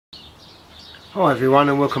Hi everyone,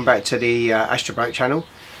 and welcome back to the Astrobloke channel.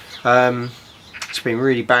 It's been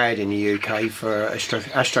really bad in the UK for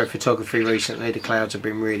astrophotography recently. The clouds have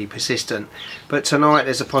been really persistent, but tonight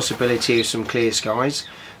there's a possibility of some clear skies.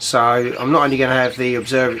 So I'm not only going to have the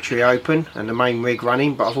observatory open and the main rig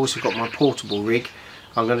running, but I've also got my portable rig.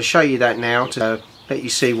 I'm going to show you that now to let you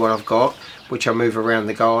see what I've got, which I move around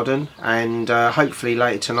the garden, and hopefully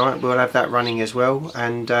later tonight we'll have that running as well,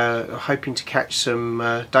 and hoping to catch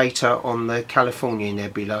some data on the California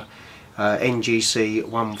Nebula,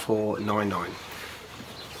 NGC1499.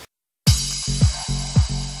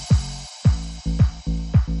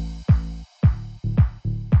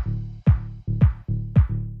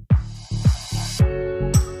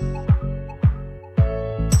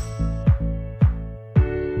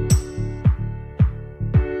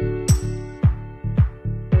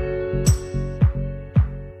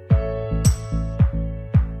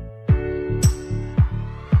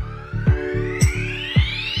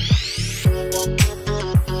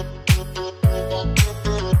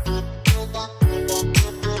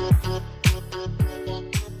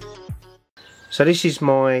 So this is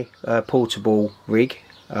my portable rig,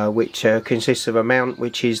 which consists of a mount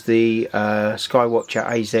which is the Skywatcher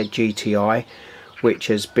AZGTI, which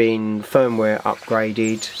has been firmware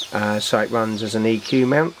upgraded so it runs as an EQ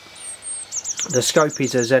mount. The scope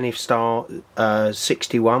is a Zenithstar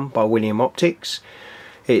 61 by William Optics.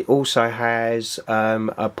 It also has a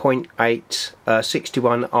 0.8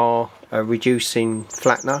 61R reducing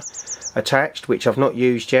flattener attached, which I've not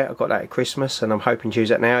used yet. I got that at Christmas and I'm hoping to use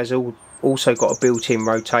that now. It's also got a built-in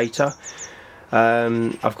rotator.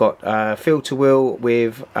 I've got a filter wheel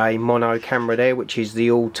with a mono camera there, which is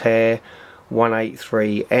the Altair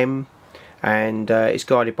 183M, and it's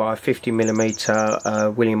guided by a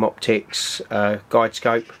 50mm William Optics guide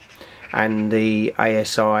scope and the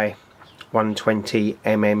ASI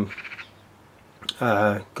 120mm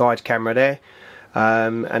guide camera there,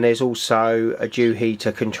 and there's also a dew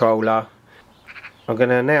heater controller. I'm going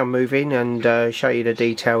to now move in and show you the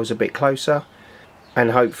details a bit closer,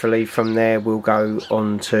 and hopefully from there we'll go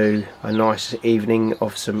on to a nice evening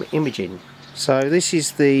of some imaging. So this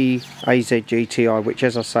is the AZGTI, which,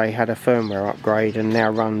 as I say, had a firmware upgrade and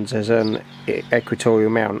now runs as an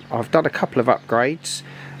equatorial mount. I've done a couple of upgrades.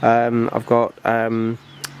 I've got a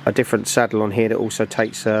different saddle on here that also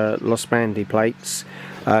takes Los Mandy plates,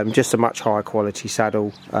 just a much higher quality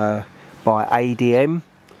saddle by ADM.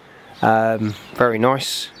 Very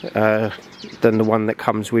nice than the one that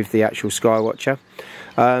comes with the actual Skywatcher.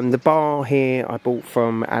 The bar here I bought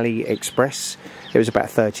from AliExpress. It was about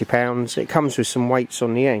 £30. It comes with some weights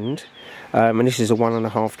on the end, and this is a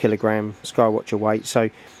 1.5 kilogram Skywatcher weight, so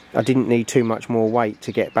I didn't need too much more weight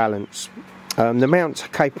to get balance. The mount's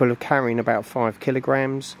capable of carrying about 5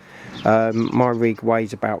 kilograms. My rig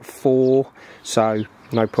weighs about 4, so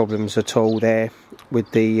no problems at all there with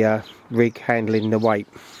the rig handling the weight.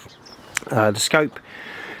 The scope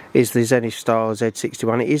is the Zenithstar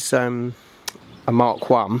Z61. It is a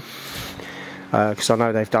Mark 1, because I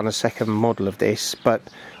know they've done a second model of this, but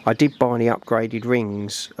I did buy the upgraded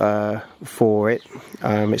rings for it.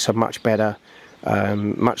 It's a much better,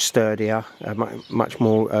 much sturdier, much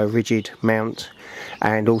more rigid mount,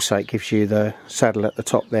 and also it gives you the saddle at the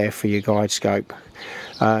top there for your guide scope,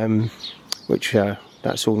 which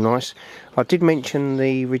that's all nice. I did mention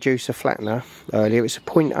the reducer flattener earlier. It's a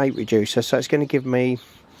 0.8 reducer, so it's going to give me,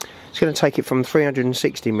 it's going to take it from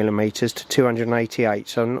 360mm to 288,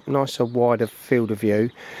 so nice a wider field of view,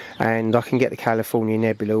 and I can get the California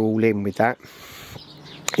Nebula all in with that,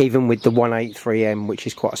 even with the 183M, which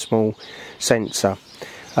is quite a small sensor.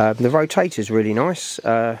 The rotator is really nice.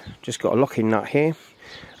 Just got a locking nut here,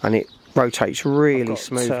 and it rotates really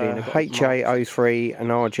smoothly. Ha-Oiii and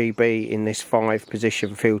RGB in this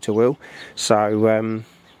 5-position filter wheel. So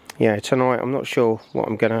yeah, tonight I'm not sure what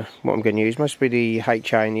I'm gonna use. Must be the Ha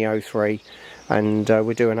and the Oiii, and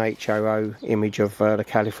we'll do an HOO image of the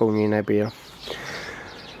California Nebula.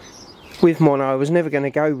 With mono, I was never going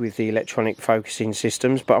to go with the electronic focusing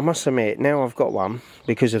systems, but I must admit, now I've got one,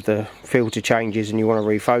 because of the filter changes and you want to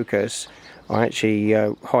refocus, I actually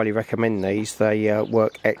highly recommend these. They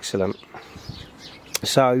work excellent.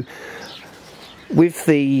 So with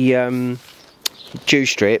the dew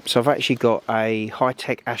strips, I've actually got a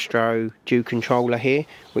high-tech Astro dew controller here,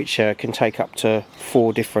 which can take up to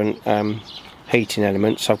 4 different heating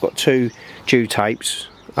elements. So I've got 2 dew tapes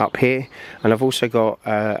up here, and I've also got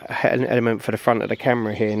an element for the front of the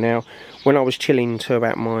camera here. Now, when I was chilling to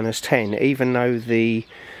about -10, even though the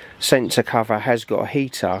sensor cover has got a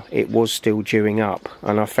heater, it was still dewing up,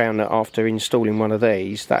 and I found that after installing one of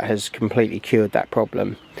these, that has completely cured that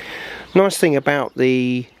problem. Nice thing about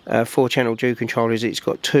the 4-channel dual controller is it's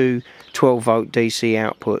got two 12-volt DC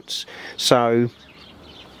outputs. So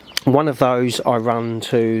one of those I run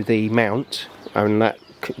to the mount, and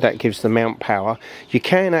that gives the mount power. You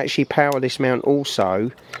can actually power this mount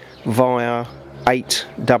also via 8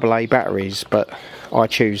 AA batteries, but I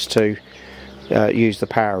choose to use the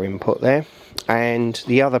power input there. And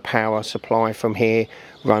the other power supply from here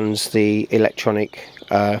runs the electronic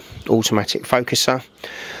automatic focuser.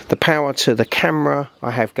 The power to the camera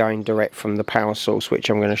I have going direct from the power source, which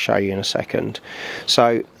I'm going to show you in a second.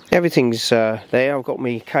 So everything's there. I've got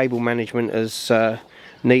my cable management as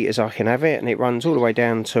neat as I can have it, and it runs all the way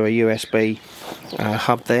down to a USB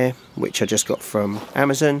hub there, which I just got from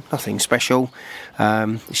Amazon. Nothing special.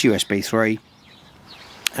 It's USB 3.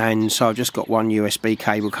 And so I've just got one USB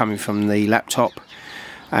cable coming from the laptop,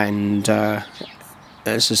 and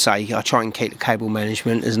as I say, I try and keep the cable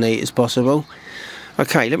management as neat as possible.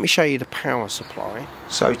 Okay, let me show you the power supply.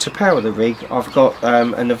 So to power the rig, I've got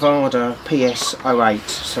a Nevada PS08.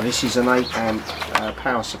 So this is an 8 amp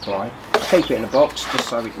power supply. Keep it in a box just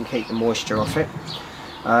so we can keep the moisture off it.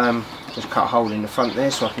 Just cut a hole in the front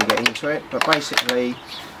there so I can get into it. But basically,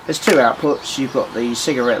 there's two outputs. You've got the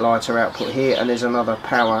cigarette lighter output here, and there's another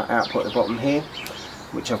power output at the bottom here,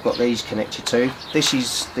 which I've got these connected to. This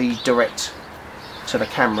is the direct to the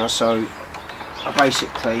camera, so I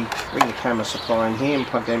basically bring the camera supply in here and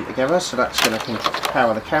plug them together, so that's going to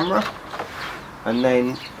power the camera. And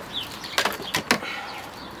then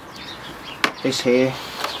this here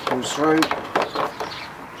pulls through,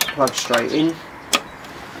 plugs straight in,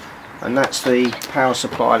 and that's the power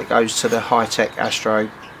supply that goes to the high-tech Astro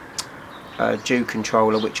dual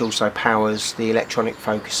controller, which also powers the electronic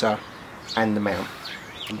focuser and the mount.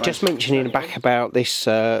 Just mentioning back about this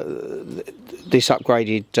this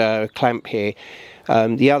upgraded clamp here,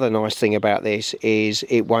 the other nice thing about this is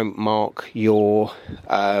it won't mark your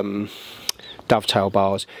dovetail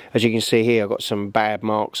bars. As you can see here, I've got some bad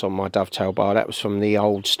marks on my dovetail bar. That was from the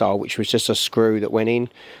old style, which was just a screw that went in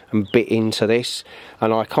and bit into this,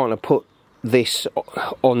 and I kind of put this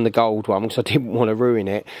on the gold one because I didn't want to ruin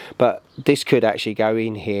it, but this could actually go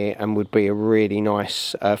in here and would be a really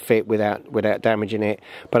nice fit without damaging it.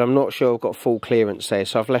 But I'm not sure I've got full clearance there,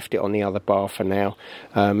 so I've left it on the other bar for now.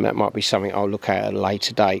 That might be something I'll look at a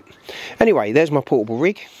later date. Anyway, there's my portable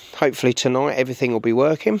rig. Hopefully tonight everything will be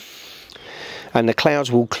working and the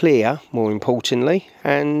clouds will clear, more importantly,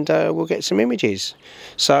 and we'll get some images.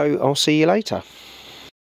 So I'll see you later.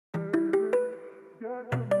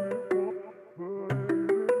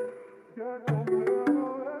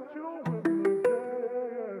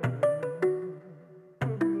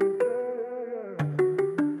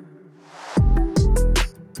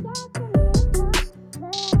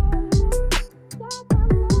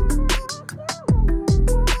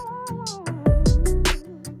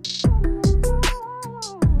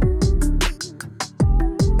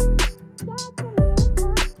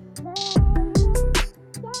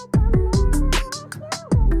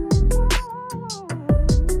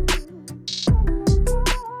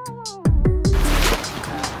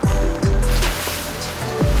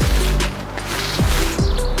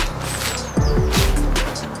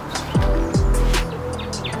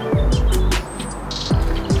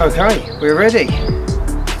 Okay, we're ready.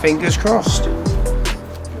 Fingers crossed.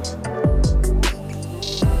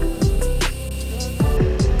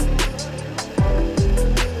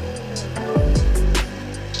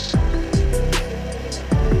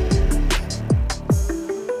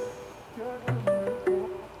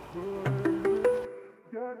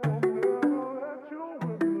 Yeah.